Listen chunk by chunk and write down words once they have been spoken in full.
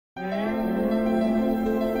People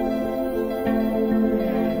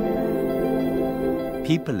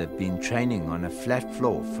have been training on a flat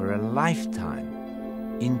floor for a lifetime.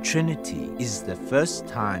 In-Trinity is the first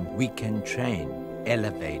time we can train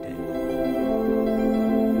elevated.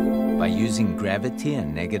 By using gravity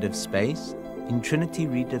and negative space, In-Trinity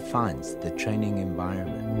redefines the training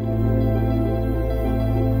environment,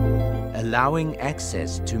 allowing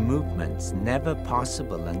access to movements never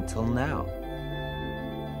possible until now.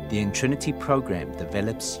 The In-Trinity program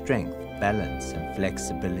develops strength, balance, and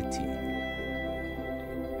flexibility.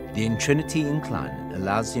 The In-Trinity incline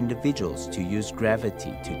allows individuals to use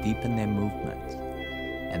gravity to deepen their movements,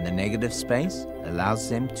 and the negative space allows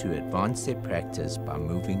them to advance their practice by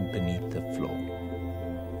moving beneath the floor.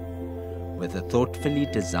 With a thoughtfully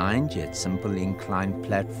designed yet simple incline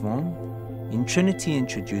platform, In-Trinity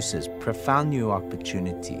introduces profound new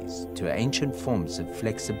opportunities to ancient forms of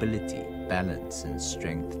flexibility, balance, and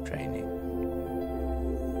strength training.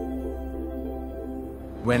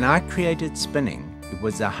 When I created spinning, it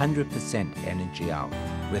was 100% energy out.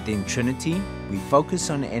 With In-Trinity, we focus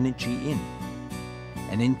on energy in.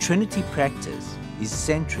 An In-Trinity practice is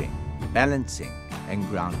centering, balancing, and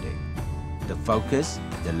grounding. The focus,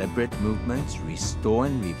 deliberate movements restore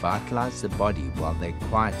and revitalize the body while they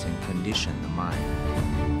quiet and condition the mind.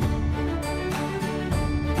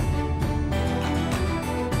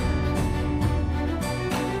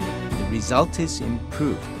 The result is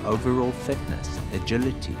improved overall fitness,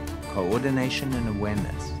 agility, coordination, and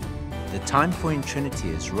awareness. The time for In-Trinity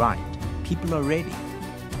is right. People are ready.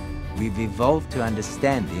 We've evolved to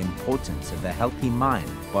understand the importance of a healthy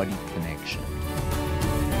mind-body connection.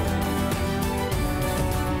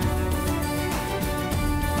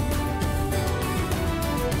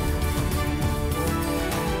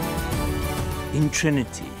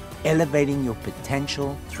 In-Trinity, elevating your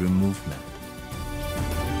potential through movement.